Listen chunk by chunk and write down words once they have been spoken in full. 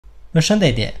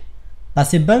Përshëndetje.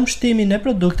 Pasi bëjmë shtimin e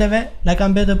produkteve, na ka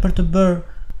mbetur për të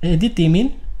bërë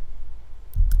editimin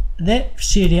dhe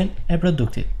fshirjen e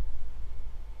produktit.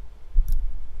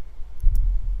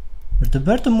 Për të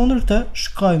bërë të mundur këtë,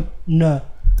 shkojmë në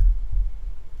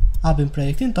hapim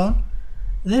projektin ton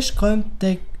dhe shkojmë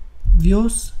tek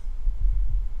views,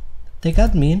 tek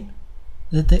admin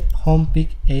dhe tek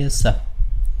home.es.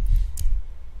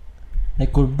 Dhe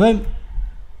kur bëjmë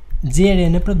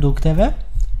nxjerrjen e produkteve,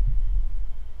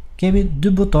 kemi dy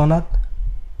butonat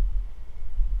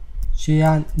që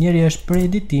janë, njëri është për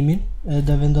editimin, edhe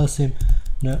do vendosim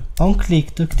në on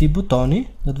click të këtij butoni,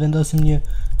 do të vendosim një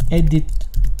edit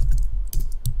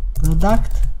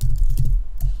product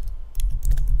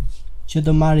që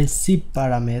do marri si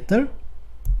parametër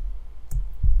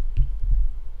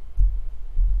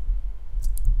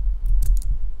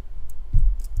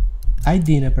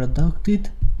ID-n e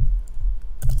produktit,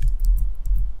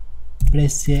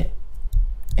 presje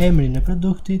emrin e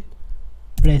produktit,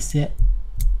 presje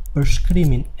për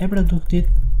shkrimin e produktit,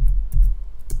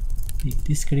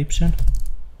 description,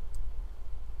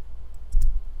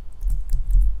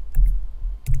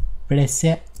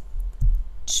 presje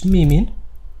çmimin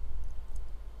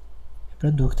e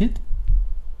produktit,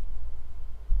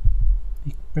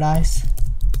 price,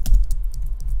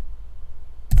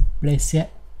 presje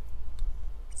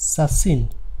sasin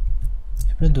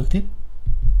e produktit,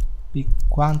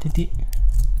 quantity,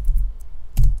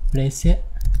 presje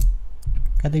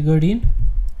kategorin,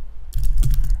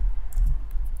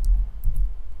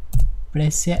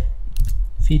 presje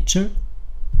feature,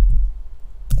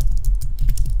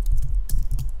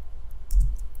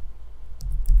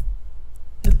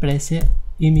 dhe presje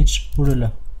image URL.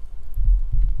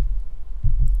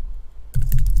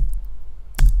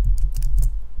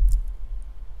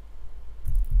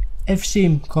 E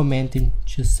fshim komentin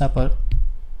që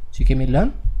kemi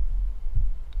lënë.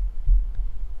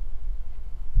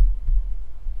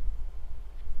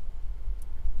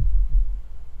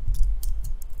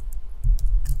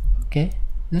 Ok,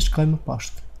 dhe shkojmë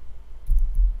poshtë.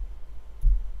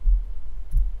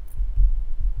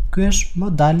 Ky është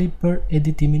modali për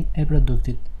editimin e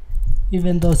produktit. I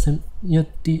vendosim një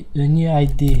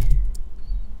ID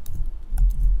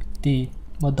këtij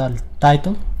modal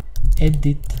title,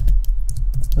 edit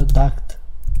product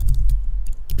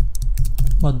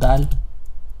modal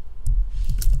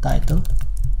title,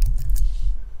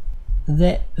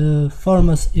 dhe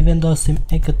formës i vendosim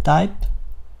type,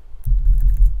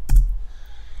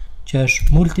 që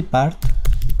është multipart /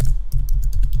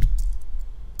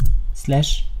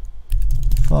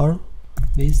 form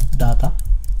with data.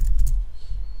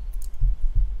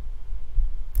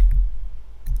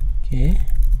 Ok,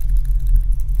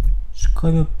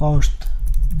 shkojmë poshtë,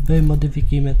 bëjmë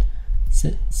modifikimet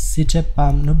se siç e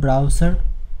pam në browser,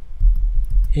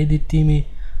 editimi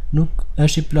nuk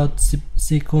është i plot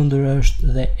si kundër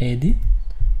është dhe edi.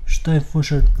 Shtojmë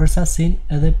fushën për sasin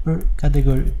edhe për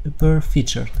kategori, për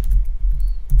feature.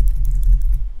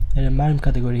 E marrim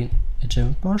kategorinë e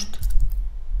çojmë poshtë.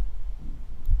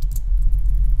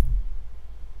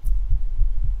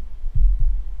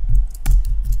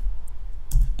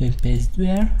 Bëjmë paste dy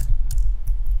herë.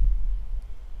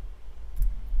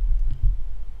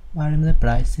 Marrim dhe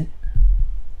price-in.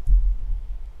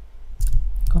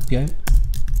 Kopjojmë.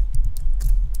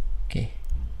 Ok.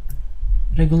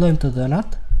 Rregullojmë të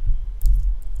dhënat.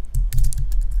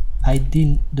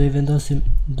 ID-n do i vendosim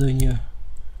ndonjë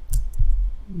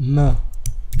më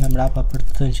nga mrapa për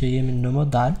të thënë që jemi në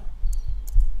modal.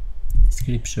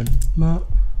 Description më,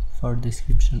 for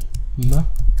description më,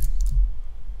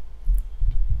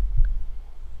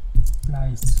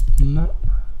 price më,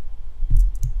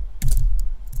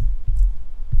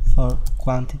 for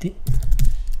quantity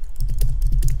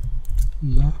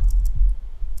më,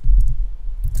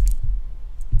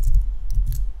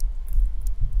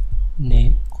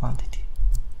 name quantity.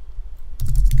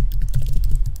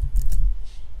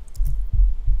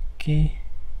 Ok,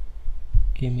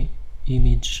 kemi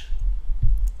image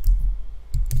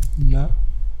më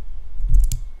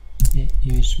e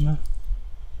image më,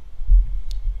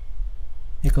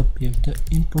 e kopjojmë të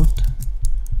input,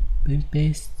 bëjmë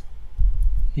paste,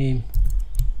 name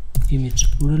image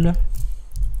URL,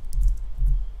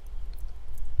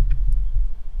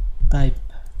 type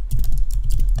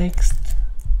text.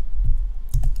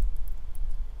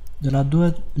 Do na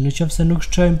duhet, në qoftë se nuk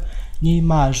shqojmë një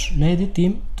imazh në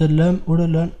editim, të lëm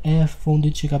URL-n e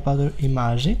fundit që ka patur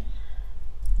imazhi,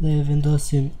 dhe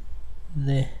vendosim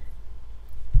dhe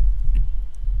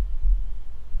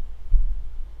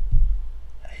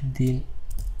ID-n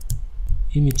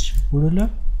image URL,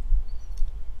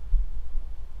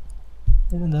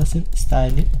 e vendosim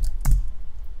style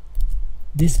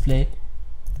display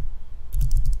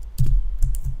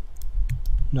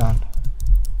none.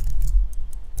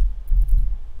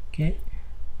 Ok,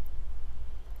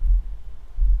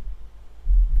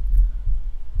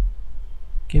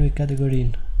 kemi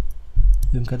kategorinë,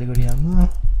 vëm kategoria më,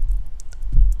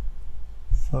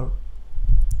 for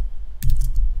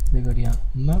kategoria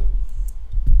më,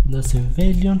 vendosim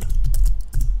value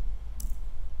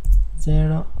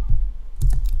 0,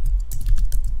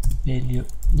 value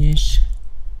 1,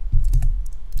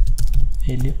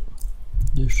 value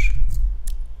 2,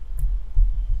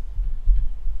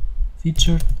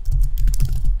 featured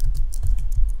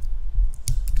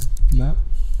më,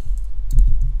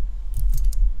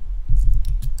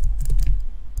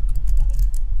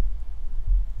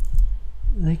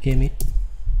 dhe kemi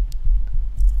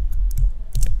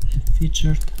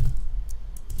featured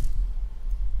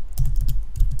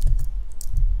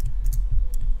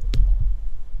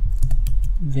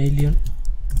value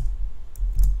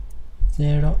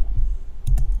 0,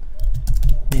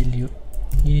 value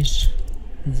ish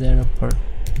 0 për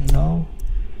no,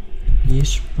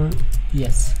 ish për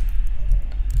yes.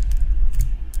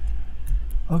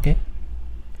 Ok,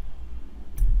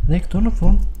 dhe këtu në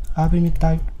fund hapim i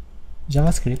tag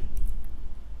JavaScript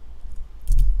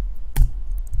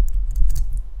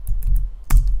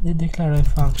dhe deklaroj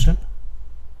function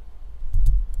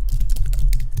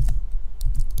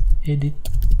edit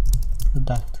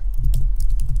product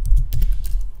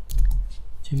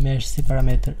që merr si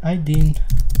parametër ID-n,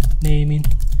 name-in,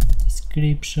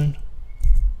 description,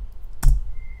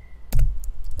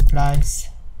 price,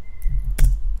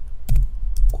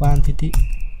 quantity,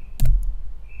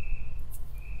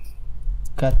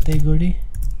 category,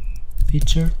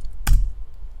 featured,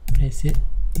 presje,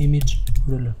 image,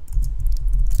 ruler.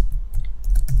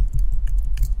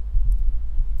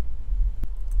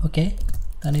 Ok,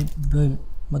 tani bëjmë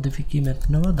modifikimet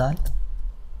në modal,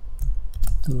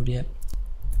 thurje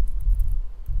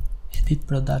edit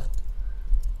product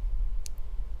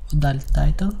modal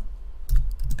title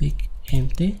pick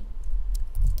empty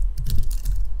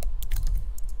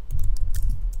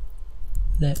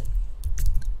dhe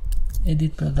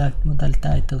edit product modal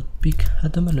title pick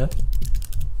html,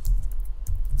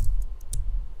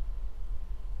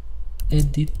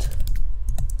 edit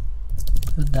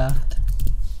product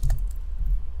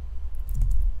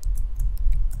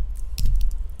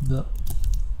b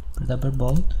për ta bërë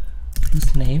bold plus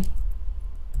name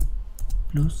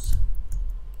plus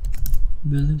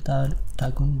mbyllim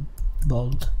tagun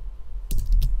bold.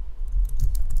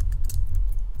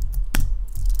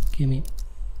 Kemi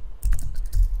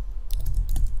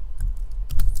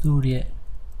thurje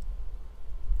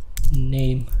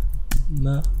name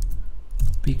më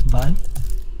pick val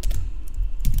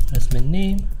as me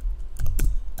name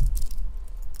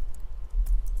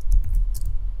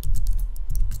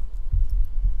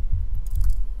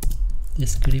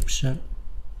description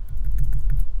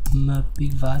më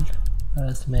pick val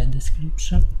as me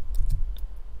description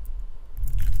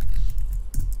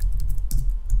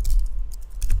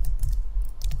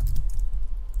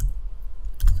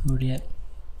thurje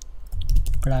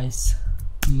price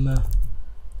më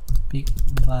pick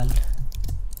val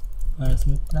as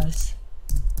me price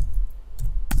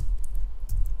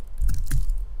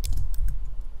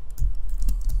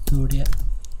thurje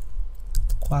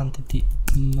quantity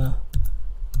më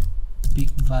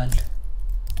pick val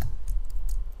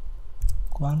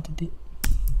quantity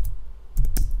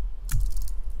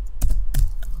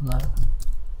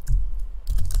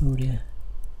thurje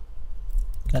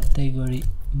category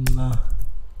më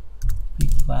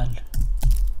pick val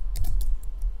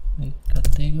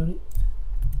category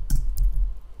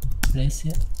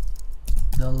presje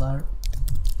dollar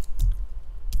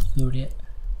thurje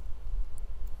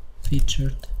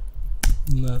featured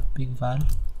më pick val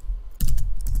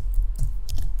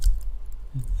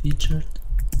featured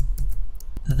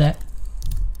dhe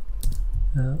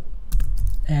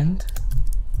and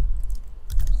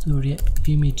thurje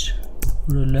image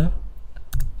ruler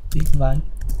pick val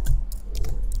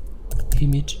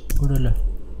image ruler.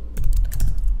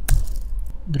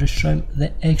 Ndryshojmë dhe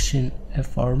action e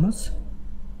formës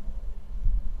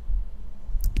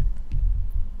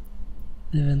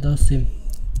dhe vendosim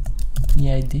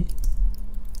një ID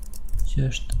që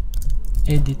është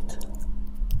edit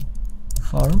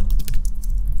form.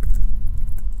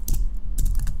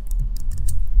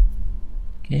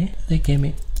 Ok, dhe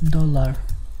kemi dollar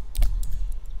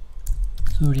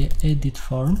thurje edit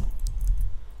form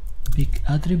pick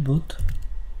attribute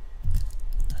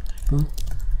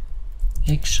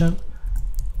action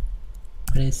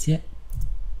presje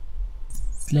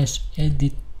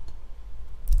 /edit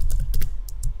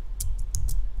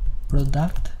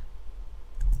product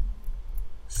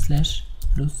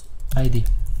 /+id.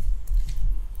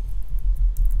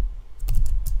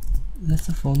 Dhe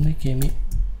së fundmi kemi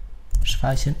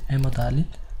shfaqjen e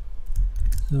modalit,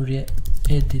 thurje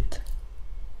edit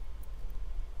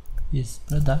is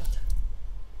product,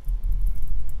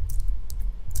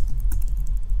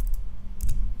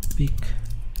 pik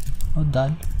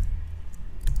modal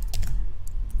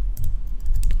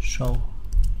show.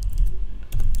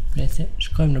 Presje,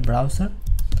 shkojmë në browser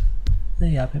dhe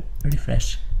japim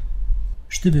refresh.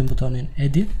 Shtypim butonin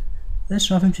edit dhe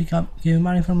shohim që kemi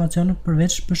marrë informacione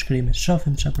përveç përshkrimit.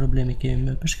 Shohim çfarë problemi kemi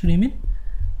me përshkrimin.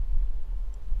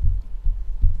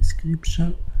 Description.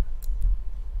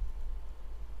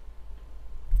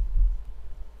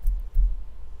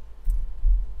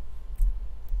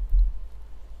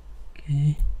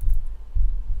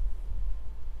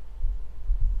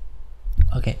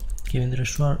 Ok, kemi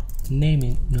ndryshuar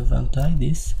name-in në vend të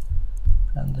ID-s,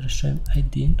 pra ndryshojmë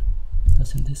ID-n,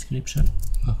 dosim description,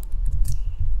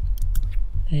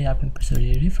 e japim përsëri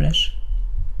refresh,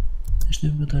 dhe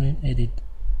shtypim butonin edit.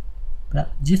 Pra,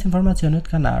 gjithë informacionet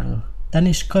kanë ardhur.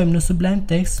 Tani shkojmë në Sublime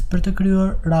Text për të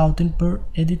krijuar routin për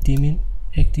editimin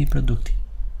e këtij produkti.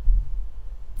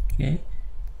 Ok.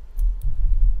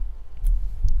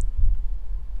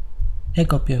 E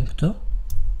kopjojmë këtu,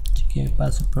 që kemi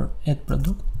pasur për add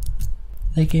product,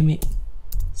 dhe kemi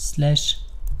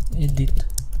 /edit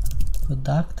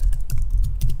product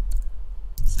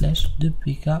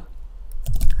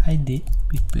 /2.id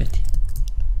pikpyetje.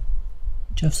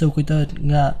 Qofse u kujtohet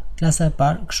nga klasa e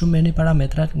parë, kështu merrni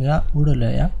parametrat nga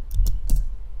URL-ja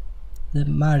dhe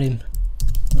marrim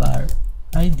var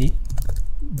id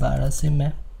barasi me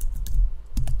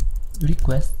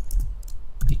request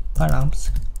params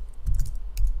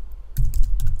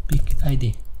id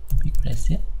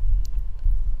presje.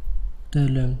 Të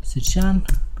lëmë siç janë,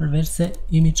 përveç se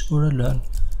image URL-ën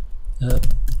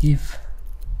if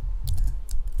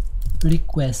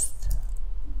request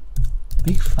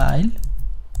file,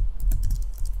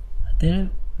 atëherë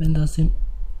vendosim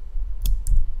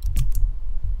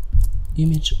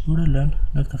image URL-ën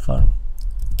në këtë formë.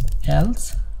 Else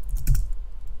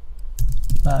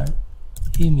var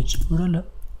image URL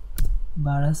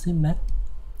barasi me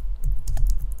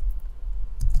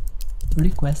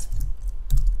request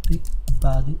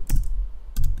body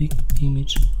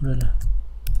image URL.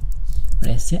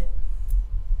 Presje.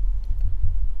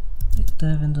 E këtë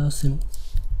e vendosim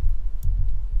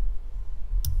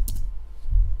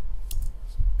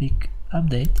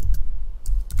update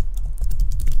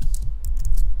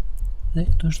dhe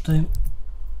këtu shtojmë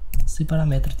si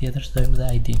parametër tjetër, shtojmë dhe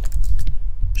ID-n.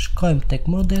 Shkojmë tek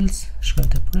models,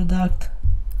 shkojmë tek product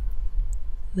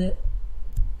dhe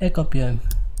e kopjojmë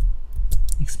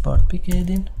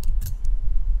export.edin,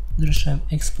 ndryshojmë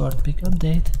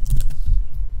export.update,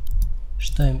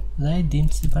 shtojmë dhe ID-n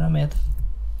si parametër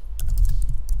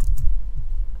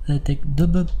dhe tek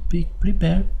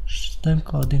db.prepare shtojmë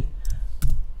kodin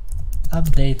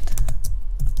update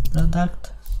product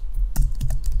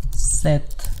set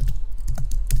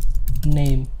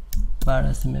name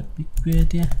barasi me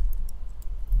pikpyetje,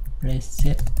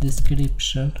 presje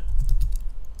description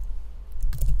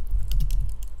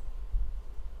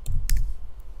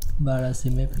barasi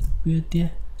me pikpyetje,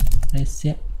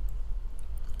 presje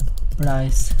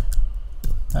price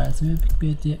barasi me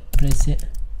pikpyetje, presje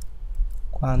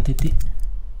quantity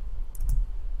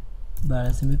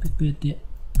barasi me pikpyetje,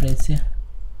 presje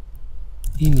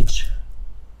image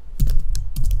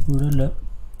URL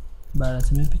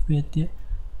barasi me pikpyetje,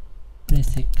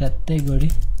 presje category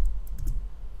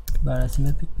barasi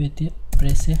me pikpyetje,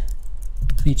 presje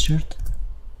featured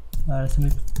barasi me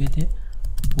pikpyetje,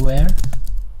 where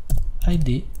ID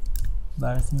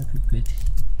barasi me pikpyetje.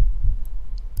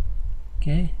 Ok,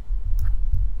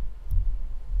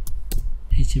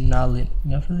 heqim nullin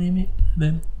nga fillimi dhe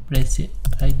bëjmë presje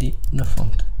ID në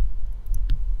fund.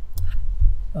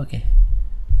 Ok,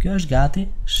 kjo është gati.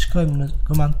 Shkojmë në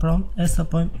command prompt, e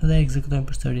stopojmë dhe ekzekutojmë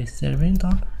përsëri serverin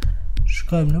ton.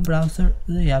 Shkojmë në browser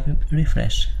dhe japim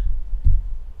refresh.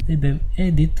 Dhe bëjmë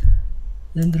edit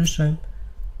dhe ndryshojmë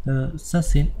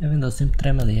sasin e vendosim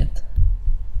 13.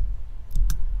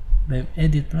 Bëjmë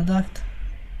edit product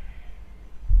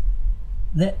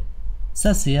dhe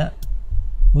sasia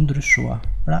u ndryshua,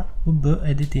 pra u bë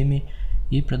editimi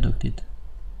i produktit.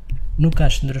 Nuk ka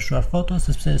ndryshuar foto,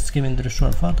 sepse s'kemi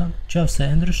ndryshuar foton. Qofse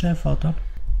e ndryshojmë foton,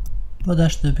 po ta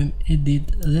shtypim edit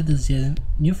dhe të zgjedhim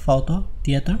një foto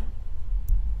tjetër.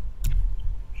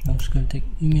 Shkojmë tek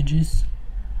images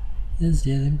dhe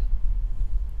zgjedhim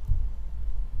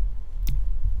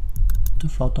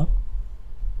to photo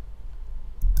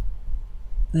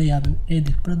dhe japim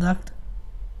edit product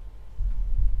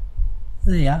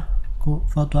dhe ja ku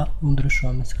fotoa u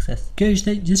ndryshua me sukses. Kjo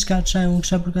ishte gjithçka çfarë unë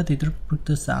kisha përgatitur për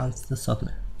këtë seancë të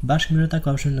sotme. Bashkë mirë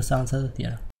takojmë në seanca të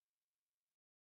tjera.